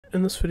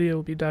In this video,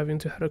 we'll be diving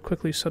into how to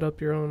quickly set up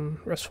your own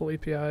RESTful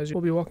APIs.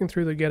 We'll be walking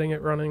through the Getting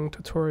It Running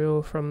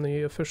tutorial from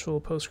the official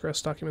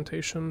PostgREST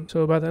documentation.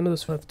 So by the end of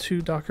this, we'll have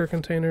 2 Docker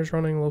containers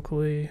running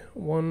locally,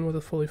 one with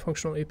a fully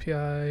functional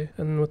API,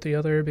 and with the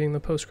other being the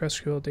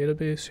PostgreSQL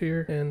database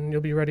here, and you'll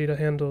be ready to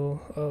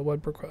handle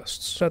web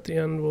requests. So at the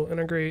end, we'll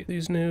integrate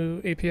these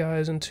new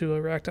APIs into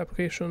a React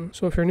application.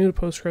 So if you're new to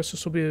Postgres,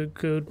 this will be a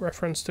good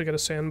reference to get a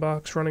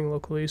sandbox running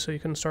locally so you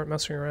can start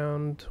messing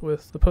around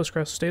with the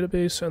Postgres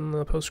database and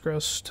the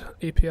PostgREST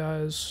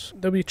APIs.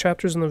 There'll be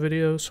chapters in the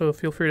video, so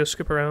feel free to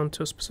skip around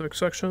to a specific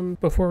section.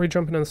 Before we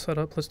jump into the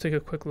setup, let's take a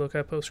quick look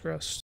at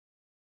PostgREST.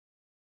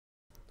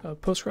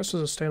 PostgREST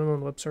is a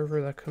standalone web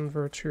server that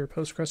converts your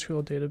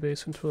PostgreSQL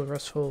database into a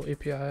RESTful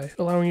API,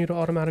 allowing you to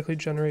automatically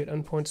generate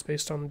endpoints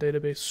based on the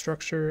database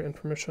structure and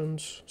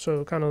permissions.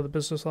 So kind of the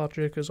business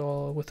logic is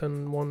all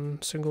within one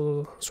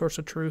single source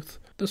of truth.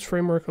 This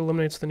framework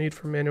eliminates the need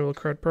for manual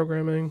CRUD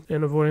programming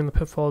and avoiding the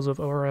pitfalls of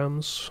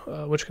ORMs,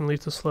 which can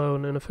lead to slow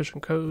and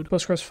inefficient code.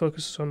 PostgREST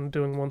focuses on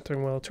doing one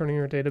thing well, turning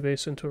your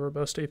database into a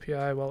robust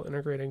API while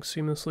integrating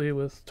seamlessly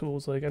with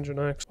tools like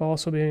Nginx, while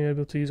also being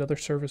able to use other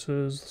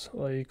services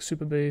like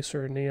Supabase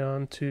or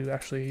Neon to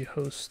actually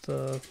host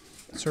the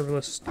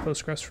serverless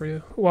Postgres for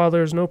you. While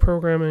there's no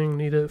programming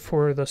needed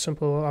for the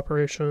simple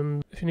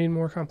operation, if you need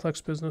more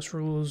complex business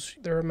rules,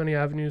 there are many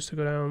avenues to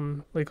go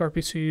down, like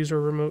RPCs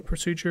or remote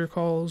procedure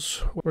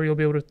calls, where you'll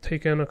be able to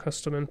take in a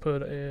custom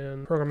input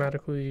and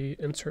programmatically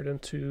insert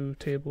into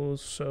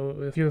tables. So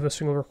if you have a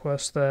single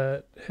request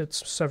that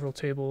hits several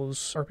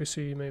tables,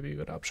 RPC may be a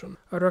good option.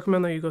 I'd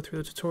recommend that you go through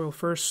the tutorial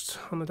first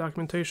on the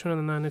documentation,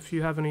 and then if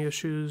you have any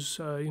issues,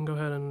 you can go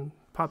ahead and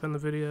pop in the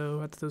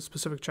video at the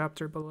specific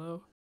chapter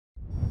below.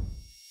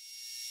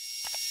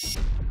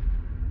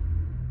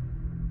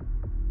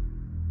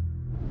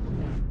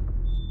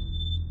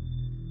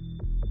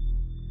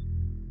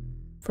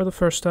 For the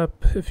first step,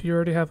 if you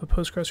already have a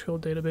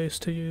PostgreSQL database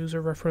to use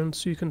or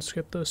reference, you can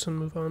skip this and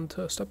move on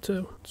to step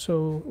 2.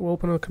 So we'll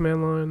open a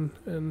command line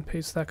and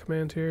paste that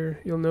command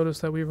here. You'll notice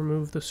that we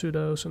removed the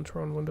sudo since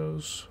we're on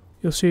Windows.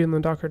 You'll see in the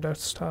Docker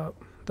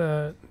desktop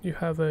that you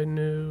have a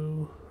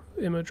new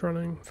image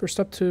running. For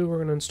step 2, we're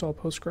going to install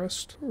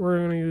PostgREST. We're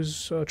going to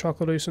use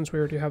Chocolatey since we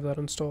already have that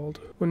installed.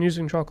 When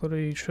using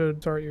Chocolatey, you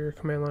should start your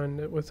command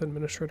line with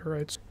administrator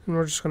rights, and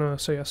we're just going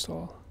to say yes to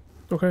all.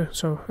 Okay,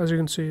 so as you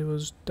can see, it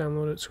was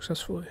downloaded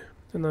successfully.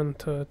 And then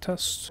to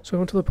test, so I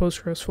went to the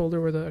Postgres folder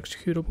where the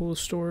executable is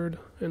stored,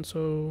 and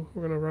so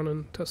we're going to run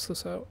and test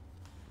this out.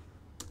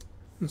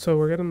 And so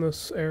we're getting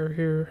this error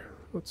here.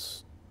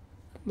 Let's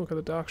look at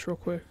the docs real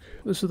quick.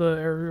 This is the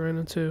error we ran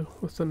into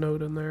with the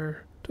node in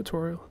their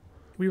tutorial.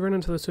 We ran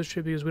into this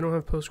issue because we don't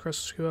have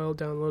PostgreSQL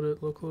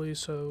downloaded locally,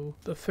 so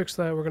the fix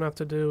that we're going to have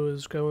to do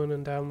is go in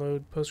and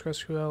download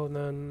PostgreSQL and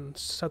then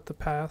set the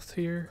path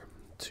here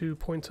to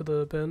point to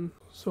the bin.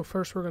 So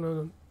first we're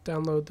going to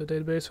download the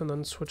database and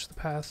then switch the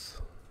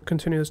path.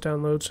 Continue this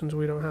download since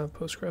we don't have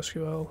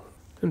PostgreSQL.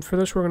 And for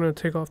this we're going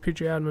to take off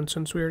pgadmin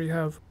since we already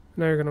have.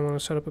 Now you're going to want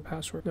to set up a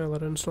password. Now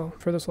let it install.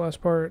 For this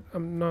last part,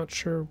 I'm not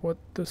sure what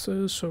this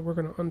is, so we're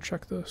going to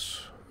uncheck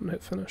this and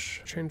hit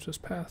finish. Change this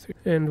path here.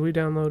 And we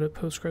downloaded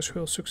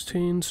PostgreSQL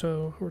 16,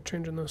 so we're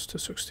changing this to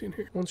 16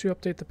 here. Once you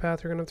update the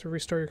path, you're going to have to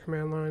restart your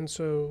command line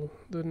so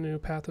the new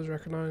path is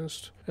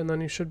recognized, and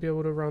then you should be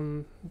able to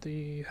run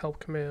the help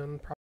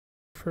command properly.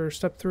 For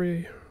step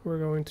 3, we're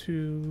going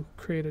to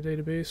create a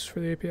database for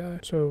the API,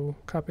 so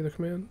copy the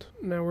command.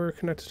 Now we're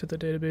connected to the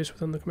database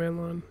within the command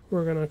line.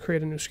 We're going to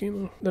create a new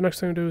schema. The next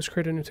thing to do is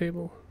create a new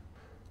table.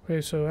 Okay,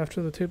 so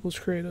after the table is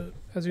created,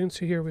 as you can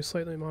see here, we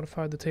slightly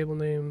modified the table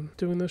name.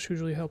 Doing this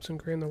usually helps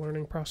ingrain the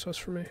learning process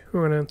for me.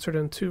 We're going to insert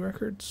in 2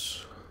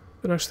 records.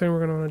 The next thing we're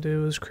going to want to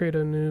do is create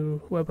a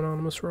new web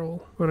anonymous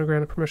role. We're going to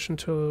grant a permission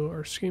to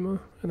our schema,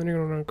 and then you're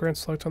going to want to grant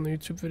select on the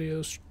YouTube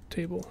videos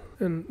table.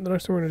 And the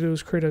next thing we're going to do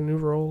is create a new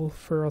role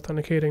for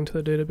authenticating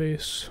to the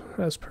database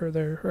as per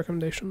their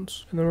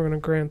recommendations. And then we're going to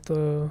grant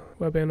the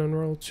web anon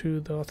role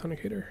to the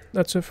authenticator.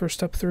 That's it for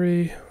step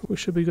 3. We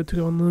should be good to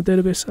go on the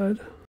database side.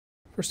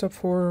 For step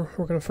 4,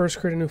 we're going to first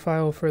create a new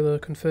file for the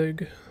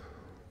config,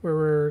 where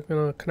we're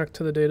going to connect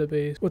to the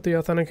database with the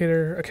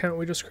authenticator account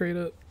we just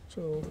created.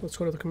 So let's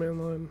go to the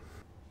command line.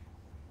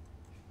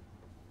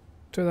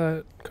 After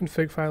that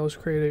config file is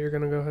created, you're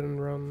going to go ahead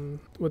and run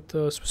with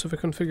the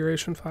specific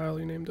configuration file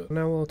you named it.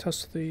 Now we'll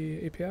test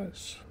the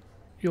APIs.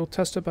 You'll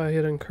test it by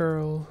hitting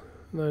curl,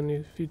 and then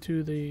if you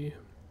do the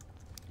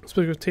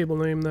specific table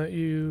name that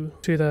you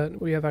see that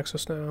we have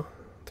access now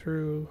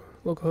through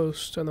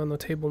localhost, and then the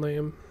table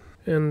name.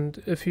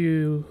 And if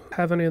you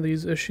have any of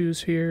these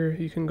issues here,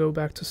 you can go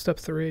back to step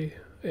 3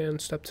 and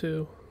step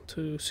 2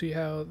 to see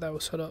how that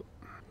was set up.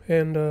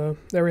 And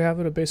there we have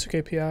it, a basic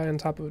API on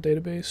top of a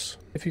database.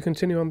 If you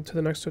continue on to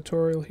the next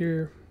tutorial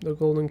here, the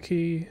golden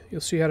key, you'll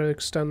see how to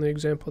extend the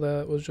example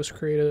that was just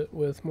created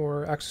with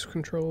more access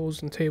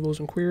controls and tables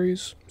and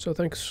queries. So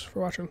thanks for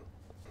watching.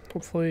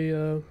 Hopefully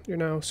you're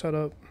now set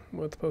up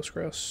with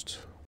PostgREST.